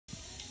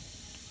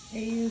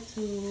Hey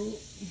YouTube,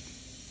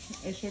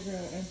 it's your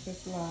girl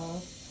Empress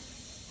Love,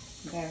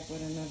 back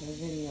with another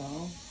video.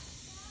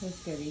 What's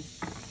goody?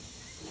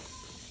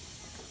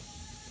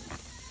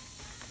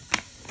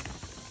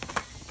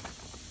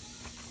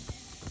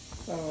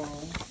 So,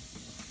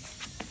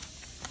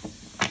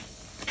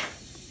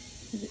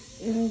 the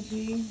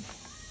energy,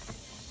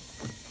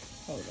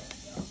 hold on,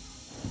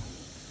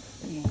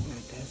 I'm gonna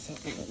make this up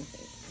a little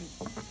bit.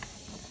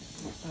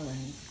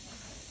 Alright,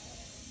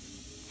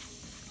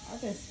 I've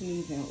been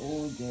sneezing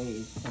all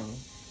day, so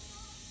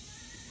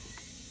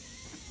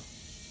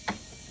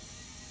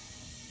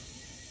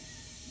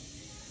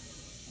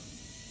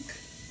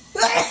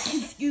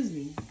excuse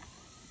me,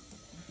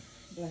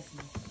 bless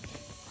me.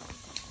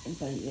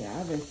 But yeah,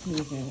 I've been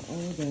sneezing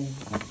all day.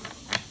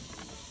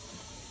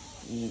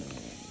 Yeah.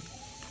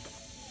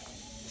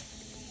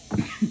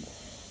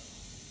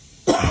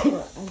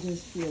 I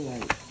just feel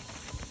like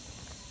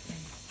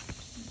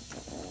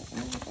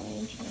I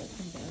ain't trying to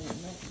come down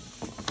with nothing.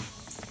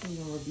 I'm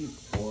gonna rebuke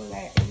all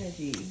that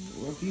energy,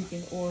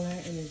 rebuking all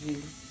that energy.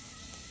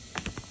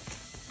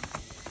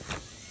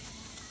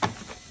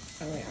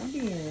 Alright, I'm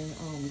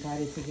being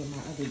guided to get my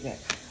other deck.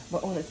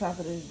 But on the top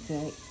of this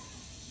deck,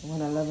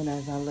 when I love it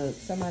as I look,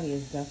 somebody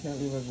is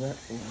definitely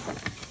regretful.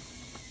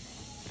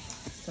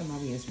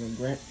 Somebody is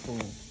regretful.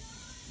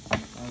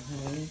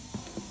 Okay?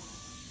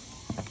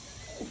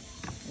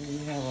 And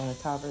we have on the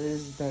top of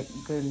this deck,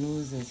 good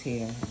news is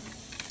here.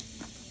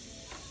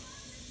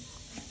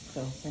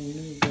 So some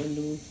new good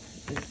news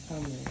is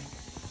coming.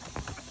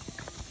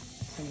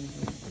 Some news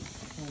is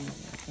coming,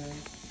 okay?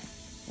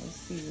 Let's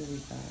see what we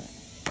got.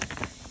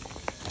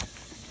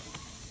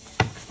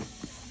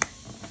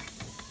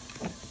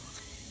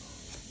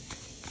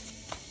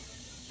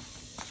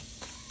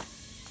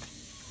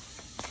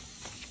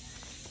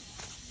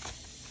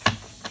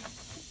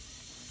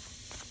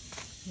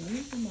 Let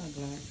me put my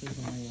glasses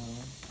on,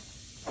 y'all.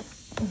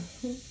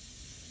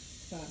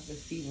 So I can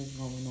see what's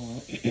going on.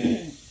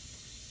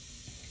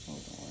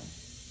 Hold on.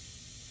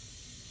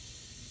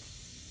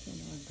 Put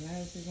my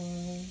glasses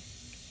on.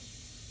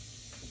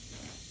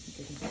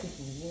 Get a sip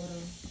of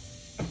water.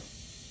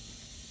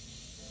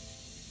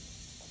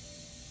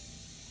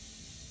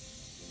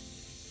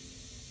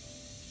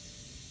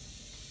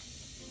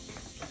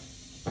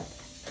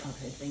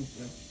 Okay, thank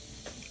you.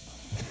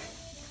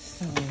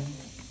 So,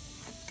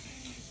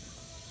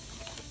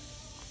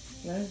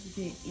 let's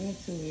get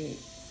into it.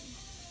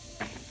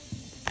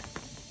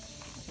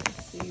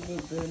 Let's see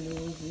what good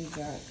news we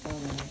got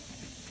coming.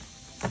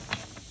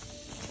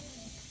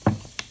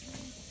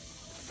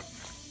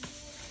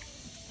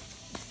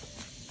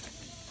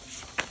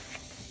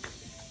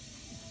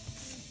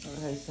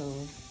 Okay, so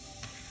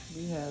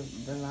we have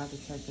the lie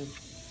detector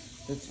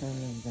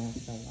determines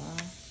that's a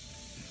lie.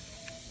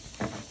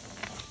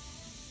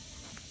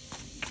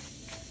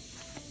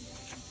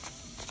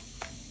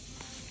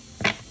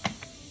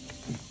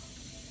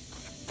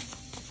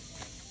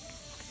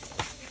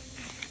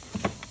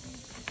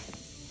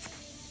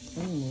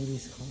 Let me move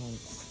these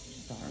cards.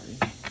 Sorry.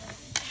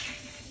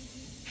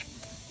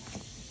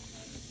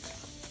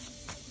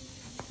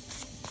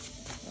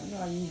 I know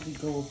I usually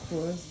go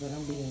across, but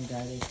I'm being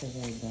guided to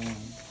go down.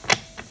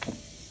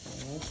 So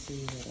let's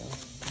see what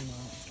else come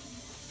out.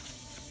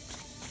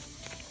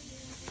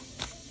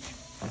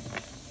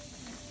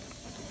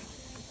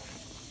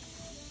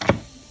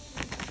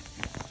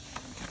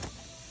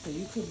 So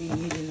you could be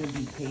needing to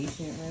be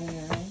patient right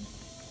now.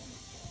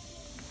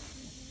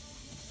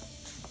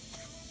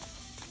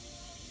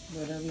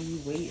 Whatever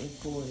you're waiting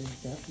for is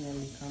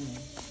definitely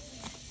coming.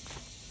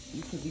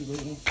 You could be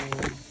waiting for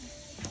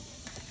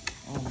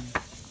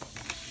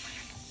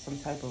some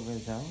type of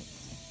result.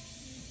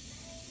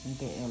 I'm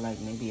getting like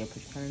maybe a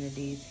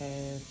paternity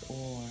test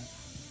or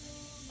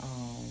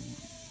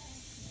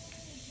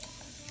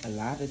a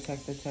lie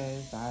detector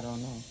test. I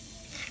don't know.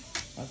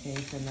 Okay,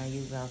 so now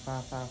you got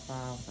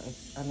 555.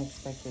 It's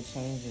unexpected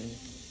changes.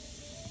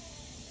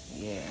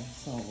 Yeah,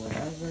 so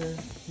whatever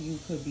you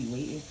could be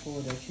waiting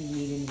for that you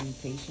need to be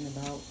patient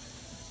about,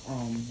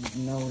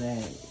 know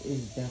that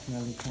it's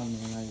definitely coming.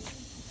 Like,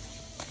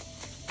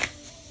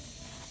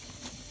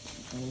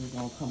 it's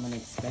gonna come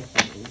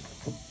unexpectedly.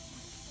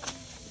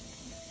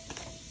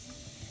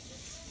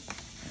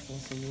 Okay,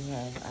 so you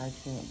have I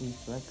can't be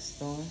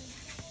flexed on.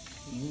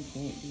 You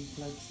can't be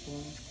flexed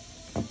on.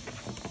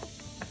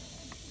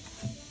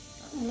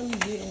 I'm really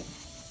getting.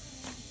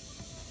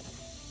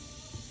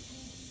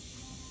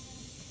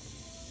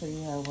 So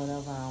you have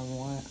whatever I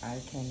want, I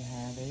can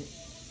have it.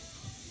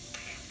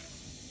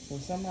 So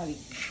somebody,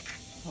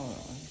 hold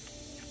on.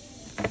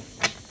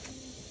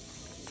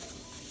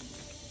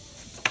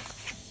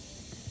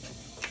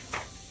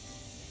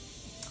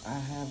 I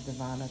have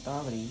divine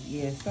authority.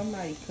 Yeah,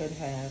 somebody could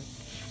have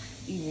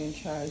even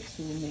tried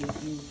to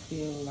make you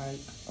feel like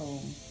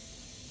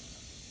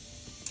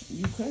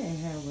you couldn't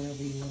have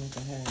whatever you wanted to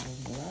have.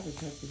 A lot of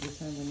people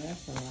determine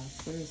that's a lie.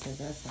 Spirit said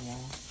that's a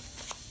lie.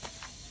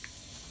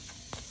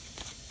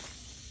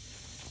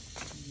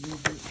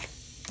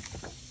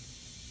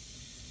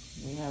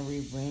 We Now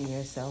rebrand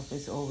yourself.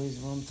 It's always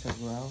room to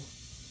grow.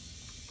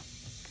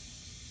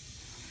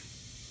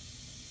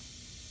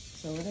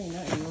 So it ain't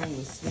nothing wrong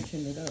with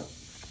switching it up.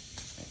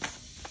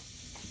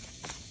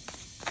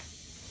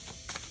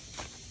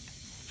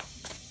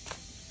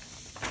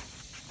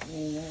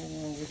 Ain't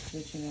nothing wrong with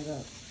switching it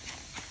up.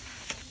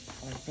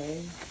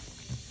 Okay?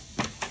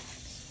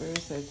 Spirit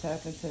said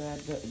tap into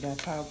that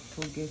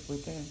powerful gift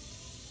within.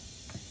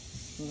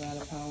 You got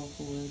a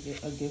powerful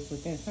gift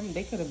within.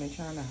 They could have been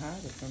trying to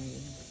hide it from you.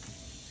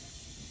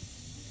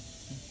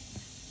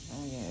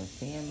 Oh yeah,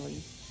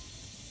 family.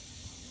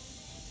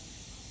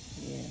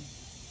 Yeah.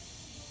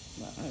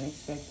 But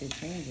unexpected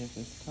changes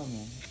is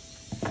coming.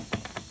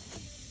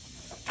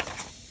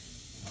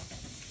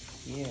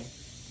 Yeah.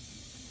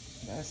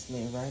 That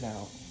slid right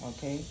out,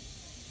 okay?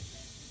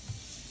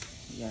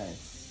 Yes.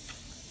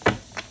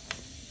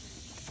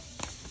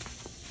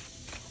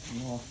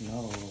 North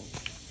Node.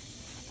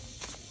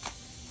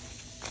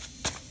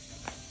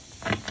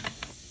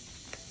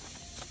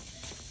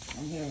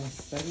 I'm hearing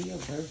study your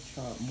birth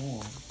chart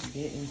more.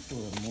 Get into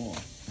it more.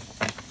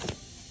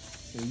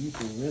 So you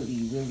can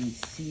really, really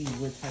see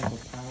what type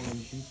of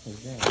powers you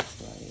possess.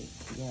 Like,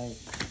 yes.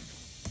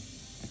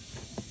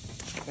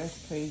 That's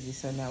crazy.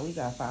 So now we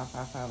got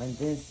 555 and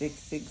then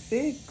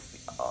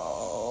 666.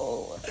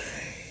 Oh.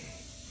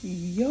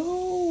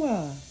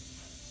 Yo.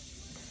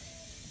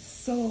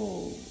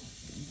 So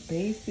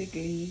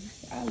basically,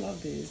 I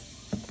love this.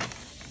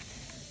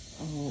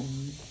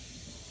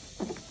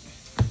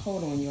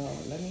 Hold on, y'all.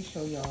 Let me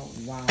show y'all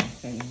why I'm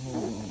saying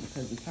hold on.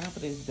 Because the top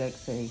of this deck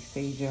says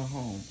sage your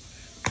home.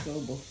 So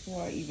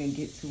before I even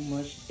get too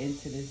much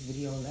into this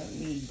video, let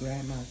me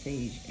grab my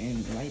sage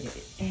and light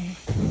it.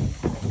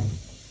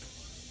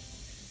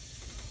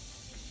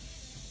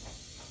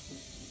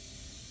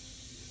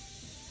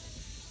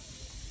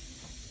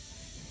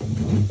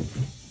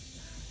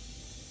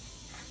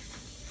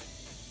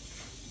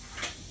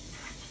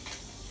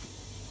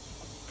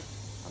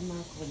 I'm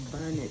not going to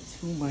burn it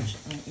too much.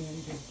 I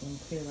am just going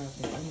to clear out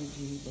the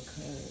energy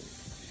because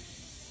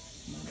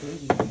my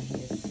baby right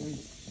here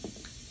asleep.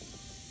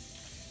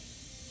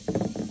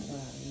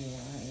 But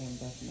yeah, I am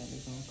definitely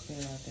going to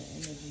clear out the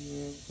energy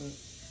real quick.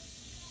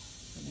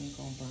 It ain't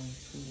going to burn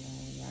too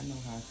long. Y'all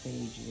know how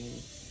sage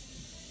is.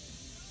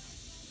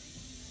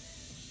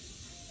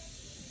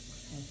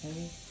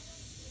 Okay?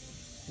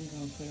 We're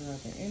going to clear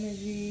out the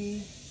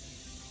energy.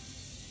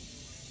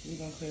 We're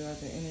going to clear out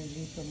the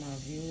energy for my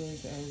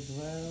viewers as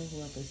well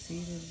who have to see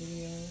this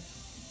video.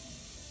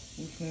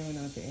 We're clearing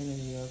out the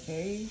energy,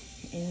 okay?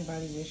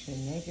 Anybody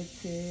wishing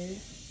negative,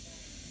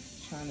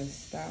 trying to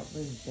stop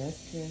what's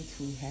destined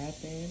to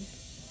happen,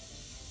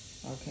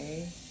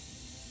 okay?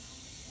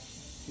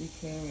 We're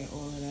clearing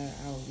all of that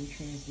out. We're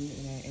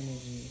transmuting that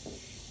energy.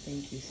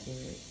 Thank you,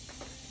 Spirit.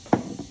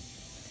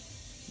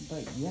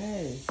 But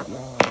yes,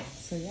 y'all.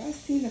 So y'all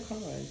seen the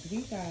cards.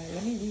 We got,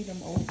 let me read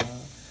them over.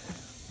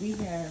 We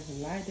have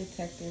lie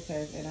detector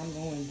says, and I'm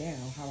going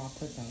down how I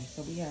put them.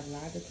 So we have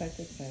lie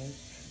detector says,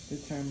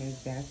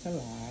 determines that's a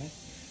lie.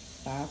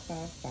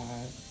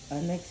 555,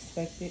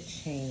 unexpected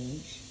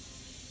change.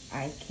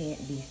 I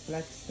can't be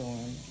flexed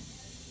on.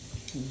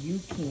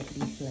 You can't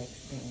be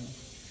flexed on.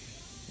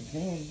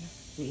 Then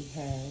we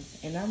have,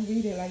 and I'm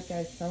reading like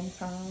that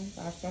sometimes.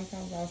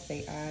 Sometimes I'll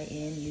say I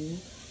and you.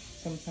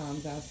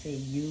 Sometimes I'll say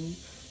you.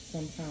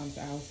 Sometimes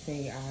I'll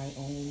say I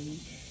only.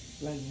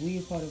 Like, we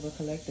are part of a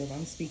collective.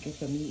 I'm speaking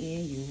for me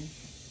and you.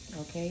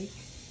 Okay?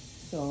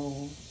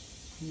 So,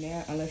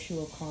 now, unless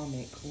you're a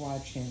karmic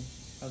watching,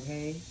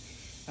 okay?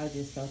 I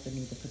just felt the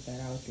need to put that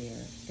out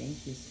there.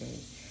 Thank you, sir.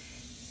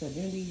 So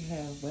then we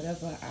have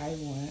whatever I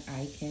want,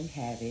 I can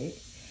have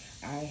it.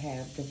 I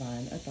have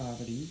divine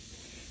authority.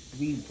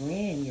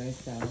 Rebrand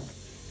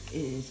yourself. It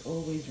is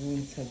always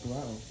room to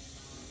grow.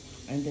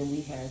 And then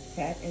we have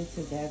tap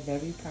into that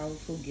very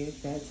powerful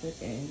gift that's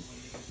within.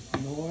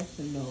 North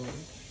Node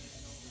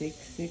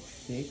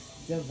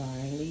 666,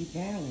 divinely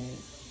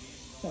balanced.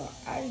 So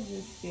I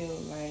just feel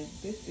like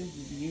this is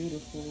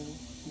beautiful,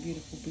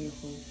 beautiful,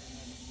 beautiful.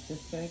 The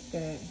fact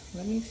that,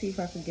 let me see if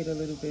I can get a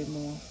little bit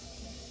more.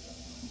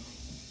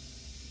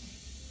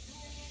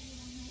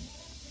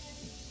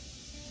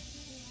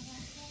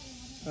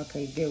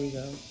 Okay, there we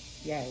go.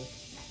 Yes.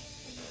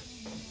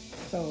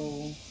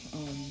 So,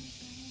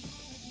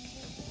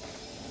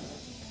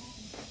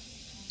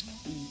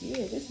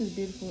 yeah, this is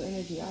beautiful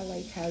energy. I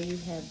like how you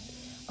have,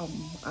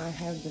 I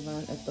have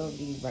divine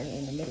authority right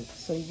in the middle.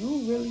 So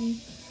you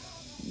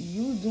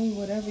do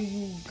whatever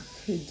you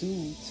could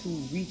do to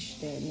reach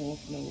that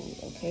North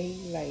Node, okay?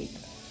 Like,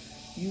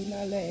 you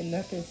not letting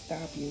nothing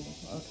stop you,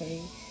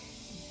 okay?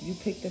 You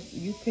pick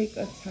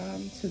a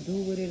time to do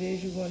what it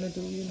is you want to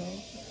do, you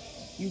know?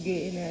 You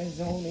get in that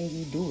zone and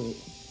you do it.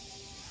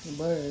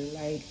 Word,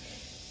 like,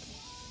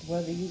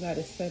 whether you got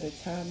to set a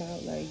time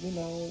out, like, you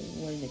know,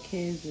 when the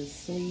kids are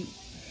asleep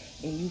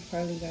and you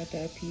finally got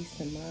that peace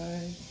of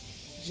mind,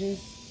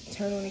 just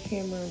turn on the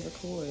camera and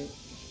record.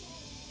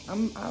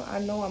 I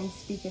know I'm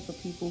speaking for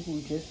people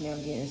who just now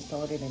getting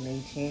started in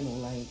their channel.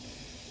 Like,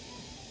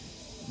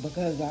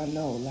 because I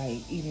know,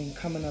 like, even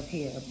coming up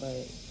here,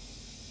 but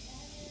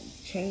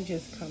change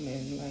is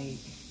coming, like,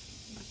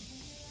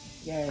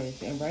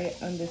 yes, and right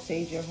under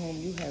Sage Your Home,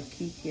 you have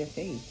keep your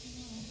faith.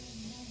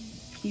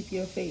 Keep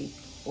your faith.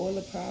 All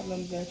the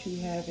problems that you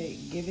have,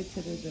 give it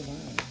to the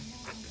divine.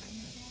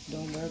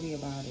 Don't worry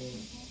about it.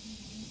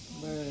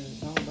 Bird,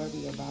 don't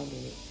worry about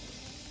it.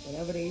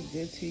 Whatever they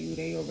did to you,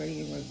 they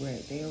already in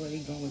regret. They already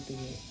going through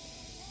it.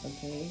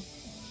 Okay?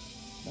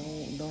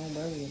 Don't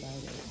worry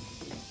about it.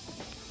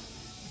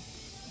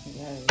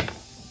 Yes.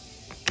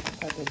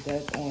 Got the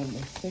death on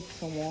the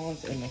Six of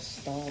Wands and the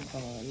Star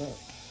card. Look.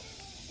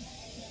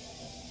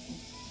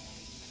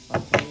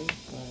 Okay?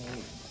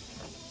 Like,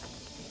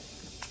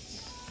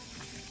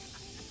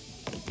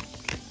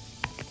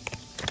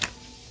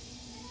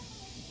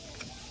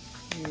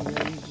 you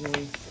really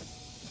just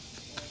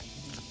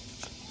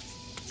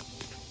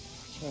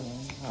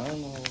chilling. I don't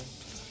know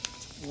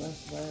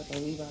what's what, but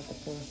we about to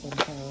pull some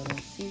tarot and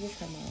see what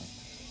come out.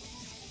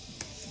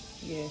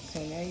 Yeah, so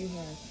now you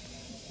have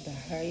the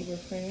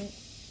Hierophant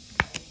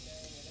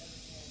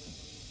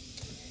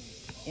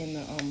and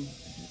the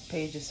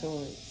Page of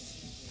Swords.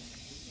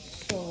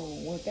 So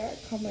with that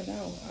coming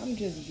out, I'm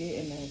just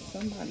getting that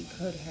somebody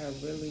could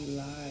have really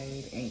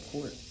lied in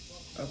court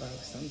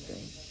about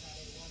something,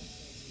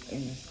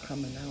 and it's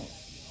coming out.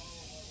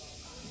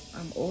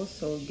 I'm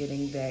also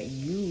getting that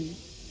you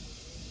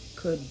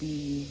could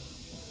be,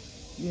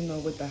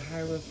 with the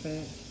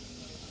Hierophant.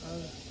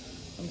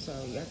 I'm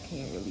sorry, I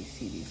can't really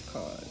see these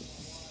cards.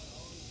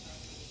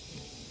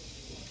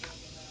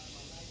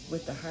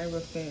 With the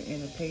Hierophant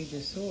and the Page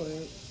of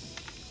Swords,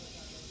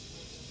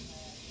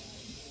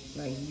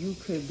 like, you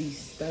could be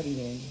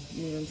studying,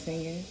 you know what I'm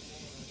saying?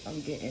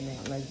 I'm getting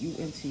that, like, you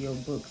into your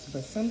books,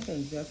 but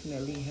something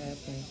definitely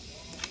happened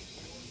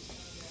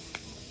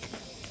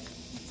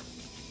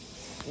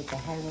with the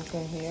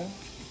Hierophant here,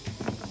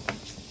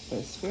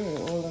 but spirit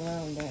all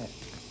around that.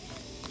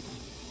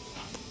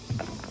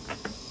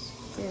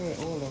 Spirit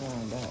all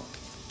around that.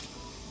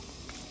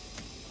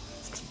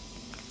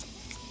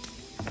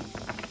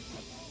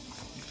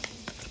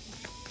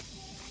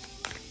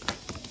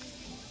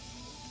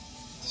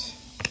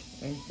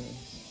 Empress.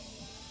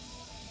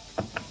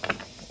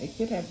 It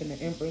could have been an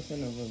Empress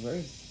in a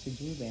reverse to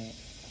do that,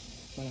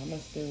 but I'm gonna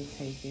still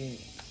take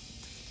it.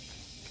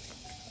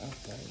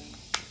 Okay.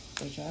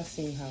 But y'all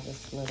see how it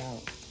slid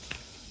out.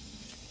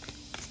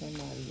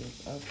 Somebody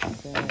is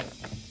upset.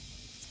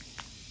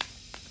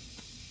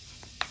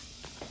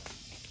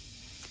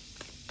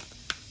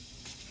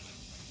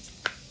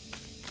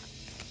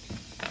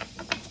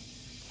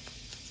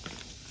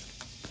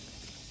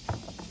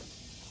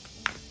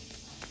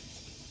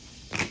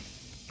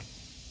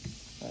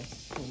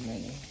 That's too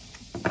many.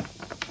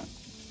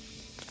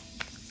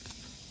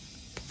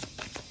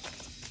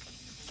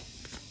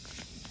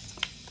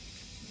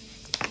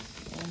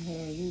 I'm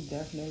hearing you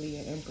definitely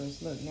an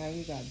Empress. Look, now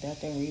you got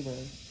Death and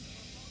Rebirth.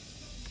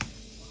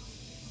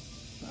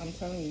 I'm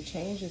telling you,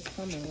 change is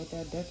coming with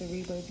that Death and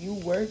Rebirth. You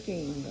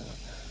working.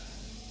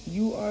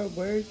 You are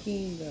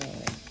working.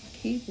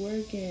 Keep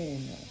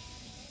working.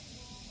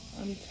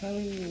 I'm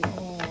telling you,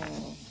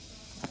 oh,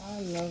 I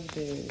love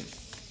this.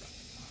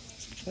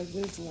 Because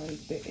it's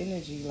like the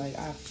energy, like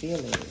I feel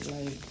it.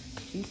 Like,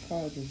 these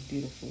cards is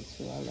beautiful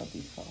too. I love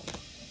these cards.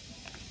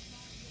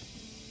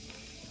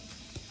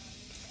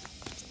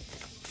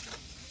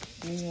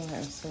 You don't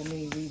have so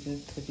many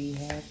reasons to be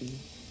happy.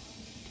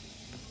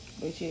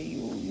 But yeah,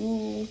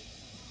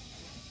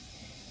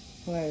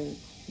 like,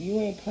 you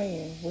ain't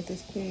playing with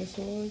this Queen of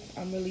Swords.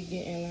 I'm really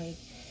getting, like,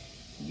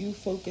 you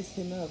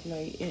focusing up.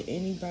 Like,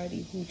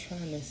 anybody who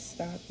trying to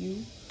stop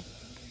you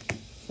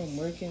from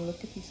working,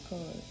 look at these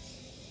cards.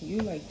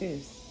 You like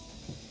this.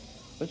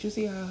 But you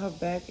see how her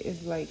back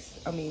is like,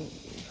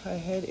 her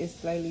head is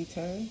slightly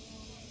turned?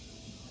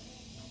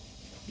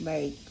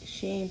 Like,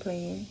 she ain't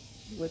playing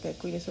with that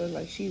Queen of Swords.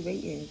 Like, she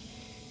waiting.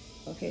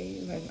 Okay?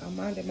 Like, I'm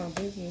minding my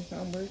business.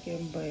 I'm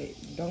working, but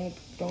don't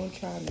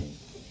try me.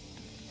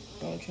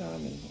 Don't try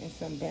me. And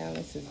some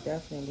balance is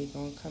definitely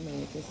going to come in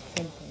with this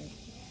temper.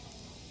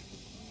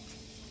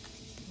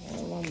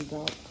 All them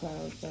dark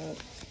clouds that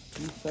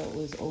you felt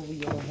was over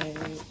your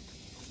head,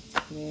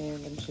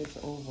 man, them shit's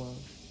over.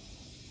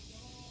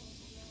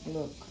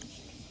 Look.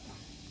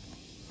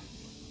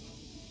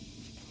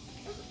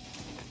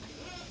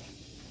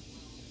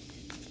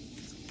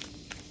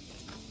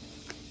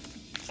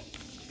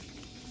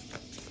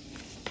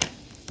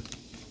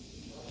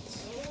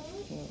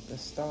 Look, the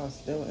stars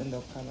still end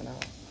up coming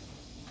out.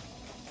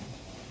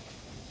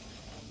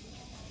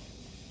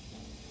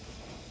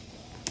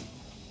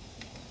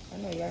 I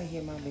know y'all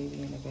hear my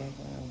baby in the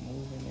background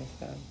moving and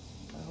stuff.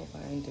 I hope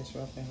I ain't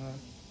disrupting her.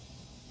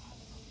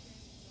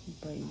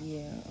 But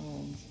yeah,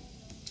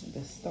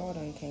 the star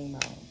done came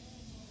out.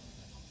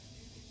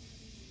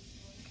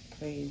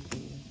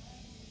 Crazy.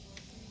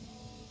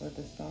 But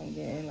the star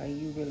getting, like,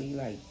 you really,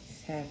 like,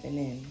 tapping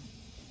in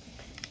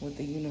with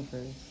the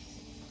universe.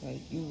 Like,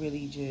 you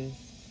really just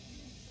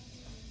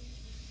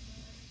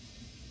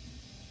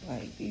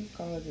Like, these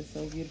cards are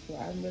so beautiful.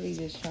 I'm really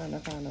just trying to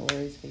find the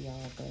words for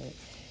y'all, but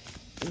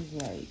it's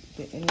like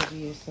the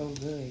energy is so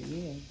good.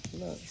 Yeah,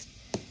 look,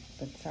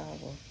 the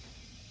Tower.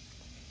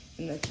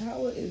 And the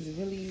Tower is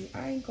really,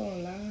 I ain't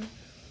gonna lie,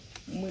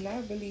 when I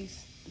really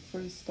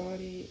first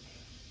started,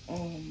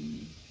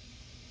 I'm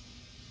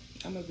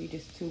gonna read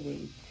this two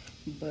ways,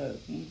 but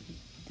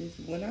this,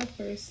 when I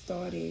first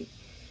started,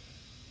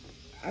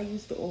 I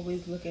used to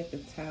always look at the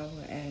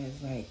Tower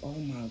as like, oh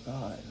my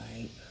God,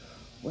 like,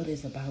 what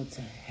is about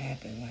to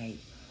happen? Like,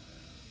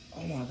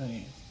 oh my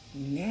goodness.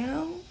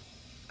 Now,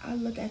 I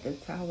look at the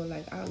Tower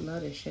like, I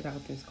love the shit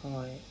out this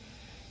card.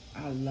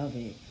 I love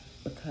it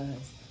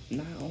because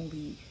not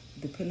only,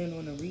 depending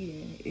on the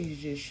reading,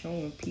 it's just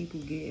showing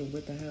people getting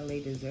what the hell they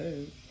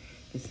deserve.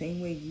 The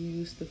same way you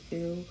used to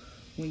feel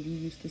when you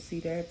used to see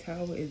that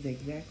Tower is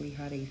exactly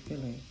how they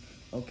feeling,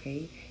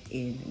 okay?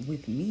 And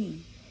with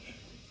me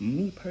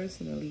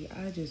personally,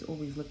 I just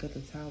always look at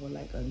the Tower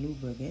like a new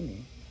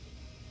beginning.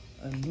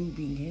 A new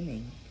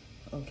beginning,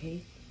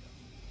 okay?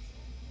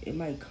 It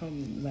might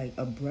come like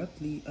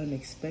abruptly,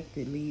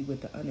 unexpectedly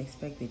with the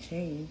unexpected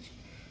change,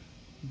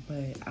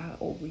 but I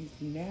always,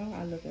 now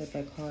I look at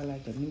that card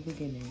like a new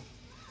beginning.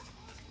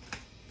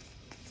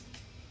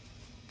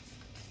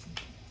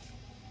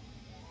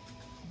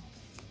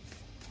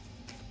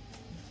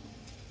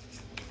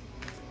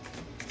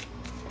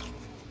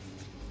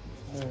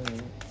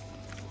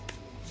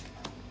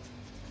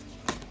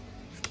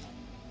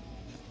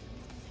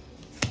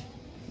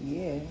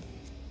 Yeah.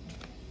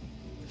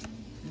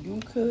 You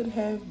could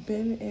have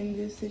been in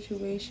this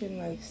situation,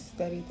 like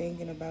steady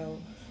thinking about,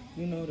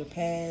 you know, the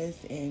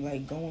past and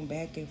like going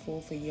back and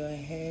forth in your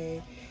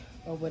head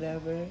or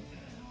whatever.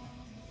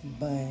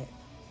 But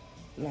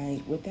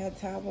like with that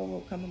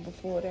Tower coming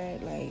before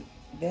that, like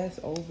that's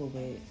over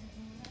with.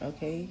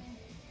 Okay?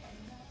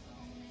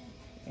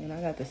 And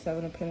I got the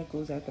Seven of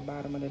Pentacles at the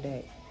bottom of the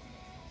deck.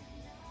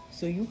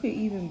 So you could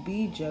even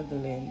be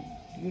juggling,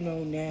 you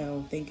know,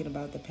 now thinking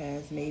about the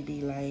past,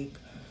 maybe like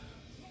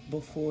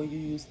before you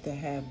used to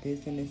have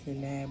this and this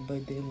and that,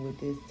 but then with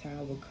this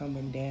Tower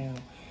coming down,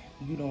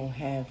 you don't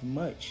have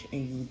much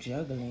and you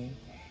juggling.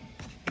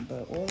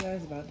 But all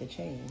that's about to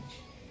change.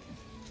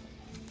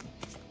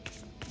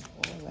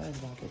 All that's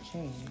about to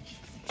change.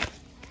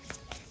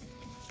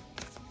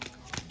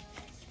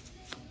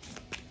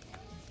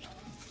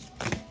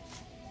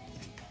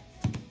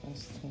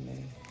 That's too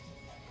many.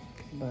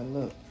 But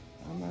look,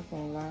 I'm not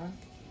gonna lie.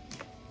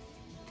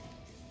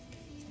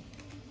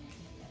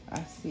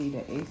 I see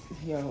the ace.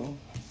 Yo,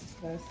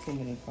 that's too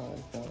many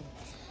cards though.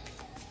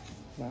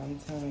 But I'm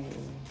telling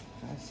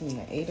you, I seen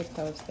the Eight of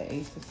Cups, the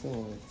Ace of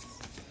Swords.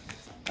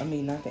 I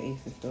mean, not the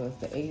Ace of Swords,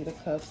 the Eight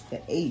of Cups,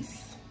 the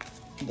Ace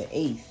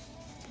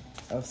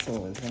of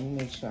Swords. Let me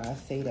make sure I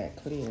say that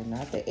clear.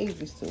 Not the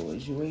Ace of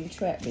Swords. You ain't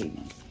trapped,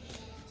 baby.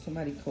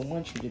 Somebody could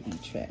want you to be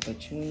trapped,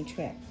 but you ain't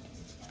trapped.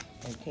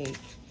 Okay?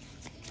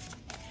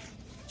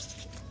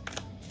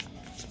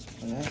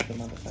 And that's the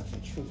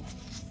motherfucking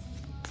truth.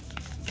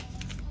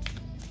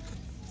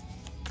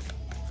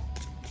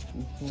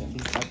 You can't be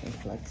fucking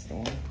flexed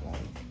on.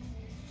 Like.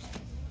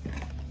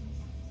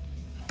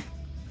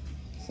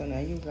 So now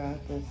you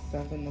got the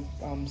Seven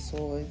of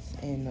Swords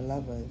and the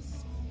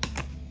Lovers.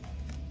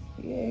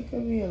 Yeah, it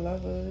could be a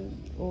lover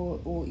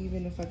or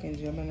even a fucking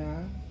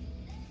Gemini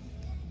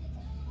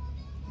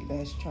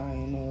that's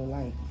trying to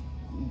like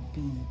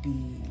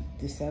be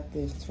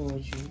deceptive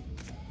towards you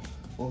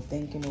or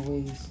thinking of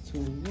ways to,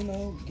 you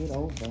know, get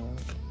over.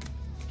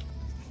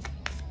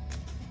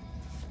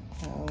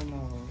 Hell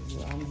no.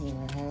 I'm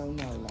hearing hell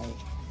no, like,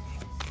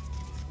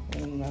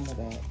 ain't none of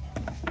that.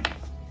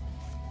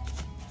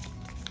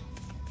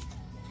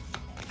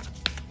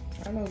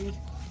 I know these,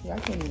 I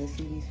can't even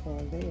see these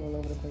cards. They all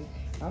over the place.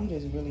 I'm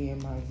just really in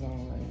my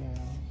zone right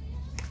now.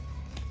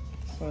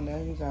 So now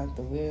you got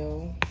the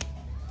Wheel,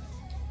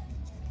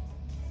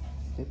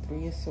 the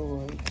Three of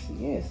Swords.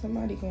 Yeah,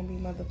 somebody gonna be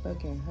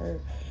motherfucking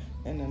hurt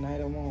in the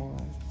Knight of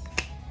Wands.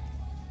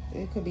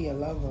 It could be a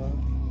lover.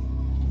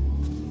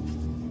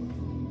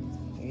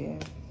 Yeah,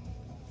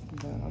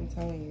 but I'm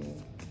telling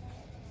you.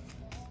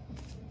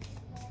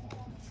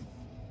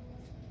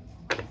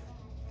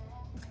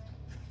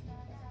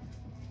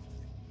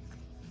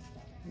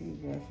 You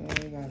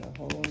definitely got a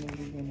whole new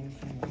beginning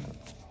coming.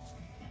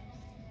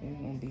 There's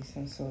gonna be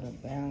some sort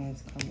of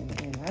balance coming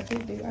in.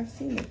 I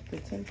seen it, the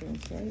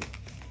Temperance, right?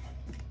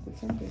 The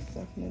Temperance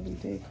definitely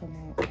did come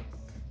out.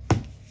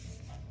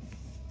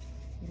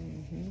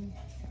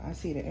 I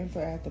see the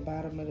Emperor at the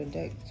bottom of the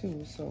deck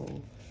too, so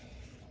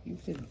you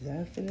could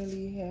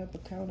definitely have a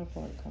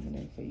counterpart coming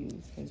in for you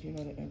because you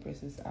know the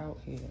Empress is out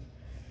here.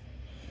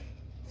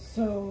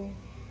 So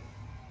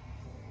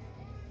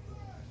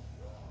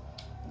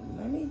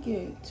let me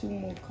get 2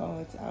 more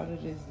cards out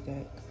of this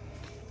deck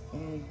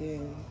and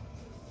then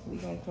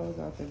we're gonna close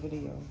out the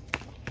video.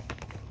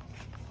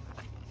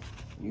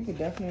 You could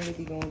definitely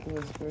be going through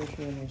a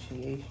spiritual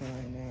initiation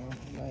right now.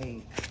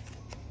 Like,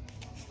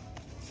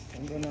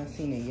 and then I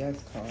seen a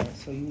Yes card,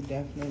 so you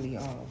definitely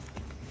are.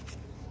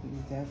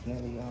 You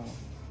definitely are.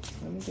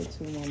 Let me get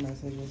 2 more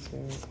messages,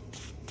 Spirit.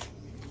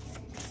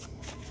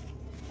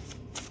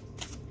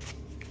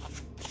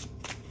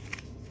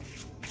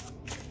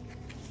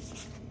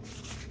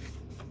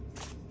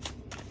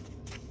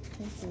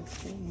 Let's get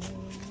 2 more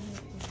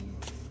messages.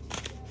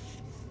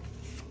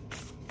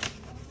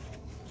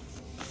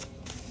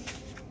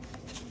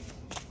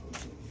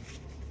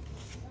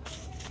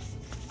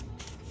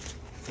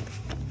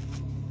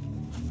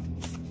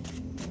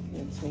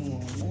 Let's get 2 more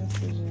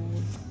messages.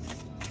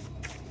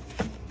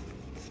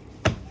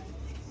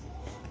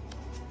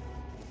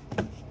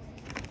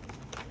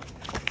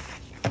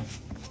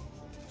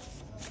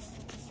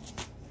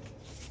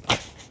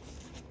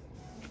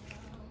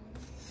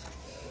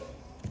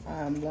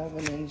 I'm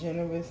loving and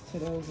generous to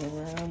those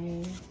around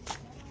me.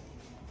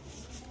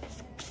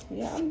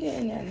 Yeah, I'm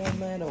getting that no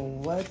matter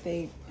what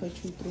they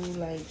put you through.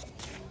 Like,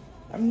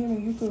 I'm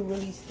hearing you could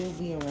really still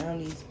be around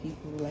these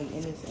people, like,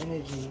 in this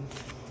energy.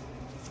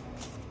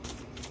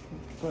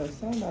 But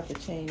something about to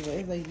change. But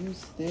it's like you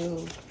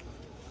still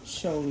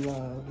show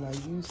love.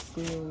 Like, you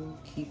still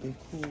keep it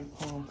cool,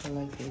 calm,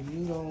 collected.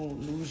 You don't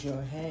lose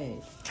your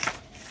head.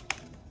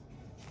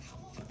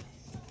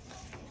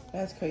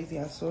 That's crazy.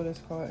 I saw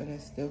this card and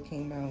it still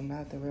came out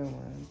not the real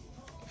one.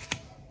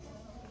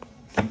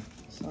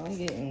 So I'm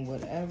getting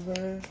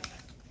whatever.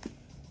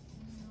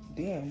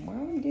 Damn, why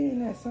I'm getting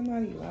that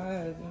somebody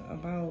lied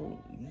about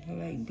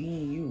like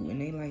being you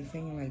and they like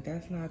saying like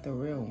that's not the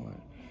real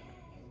one.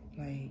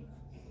 Like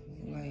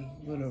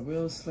with a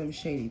real Slim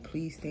Shady,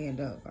 please stand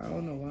up. I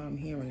don't know why I'm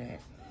hearing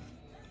that.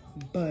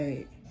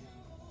 But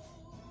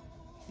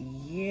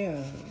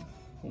yeah,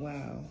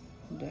 wow,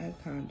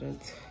 that kind of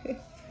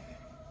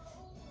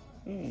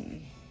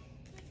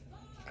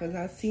Because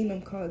I seen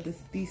them call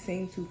these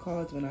same 2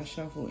 cards when I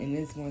shuffled, and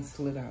this one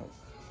slid out.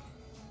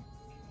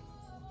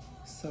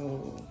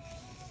 So,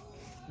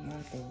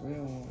 not the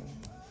real one.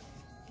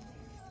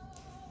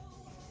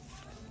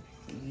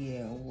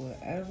 Yeah,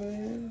 whatever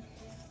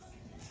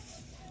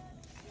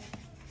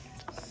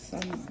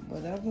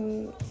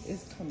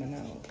is coming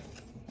out.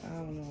 I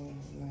don't know,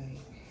 like,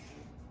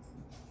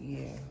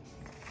 yeah.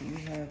 You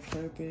have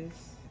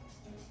purpose.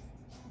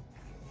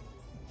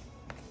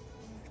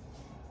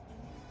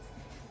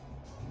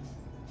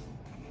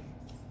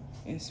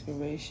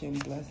 Inspiration,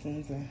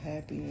 blessings, and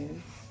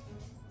happiness.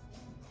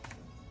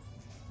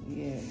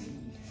 Yeah,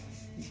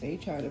 they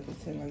try to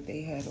pretend like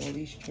they had all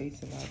these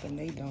traits about them.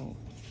 They don't.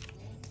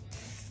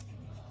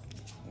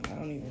 And I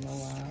don't even know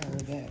why I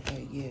heard that,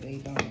 but yeah, they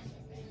don't.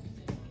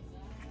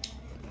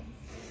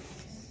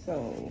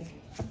 So,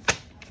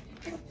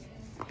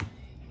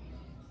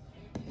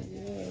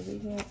 yeah, we're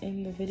gonna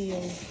end the video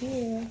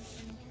here.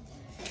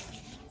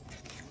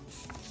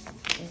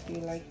 If you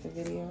like the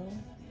video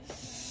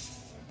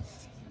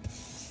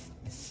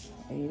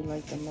and you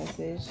like the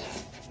message,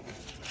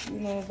 you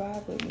know,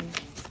 vibe with me.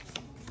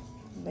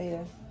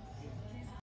 Later.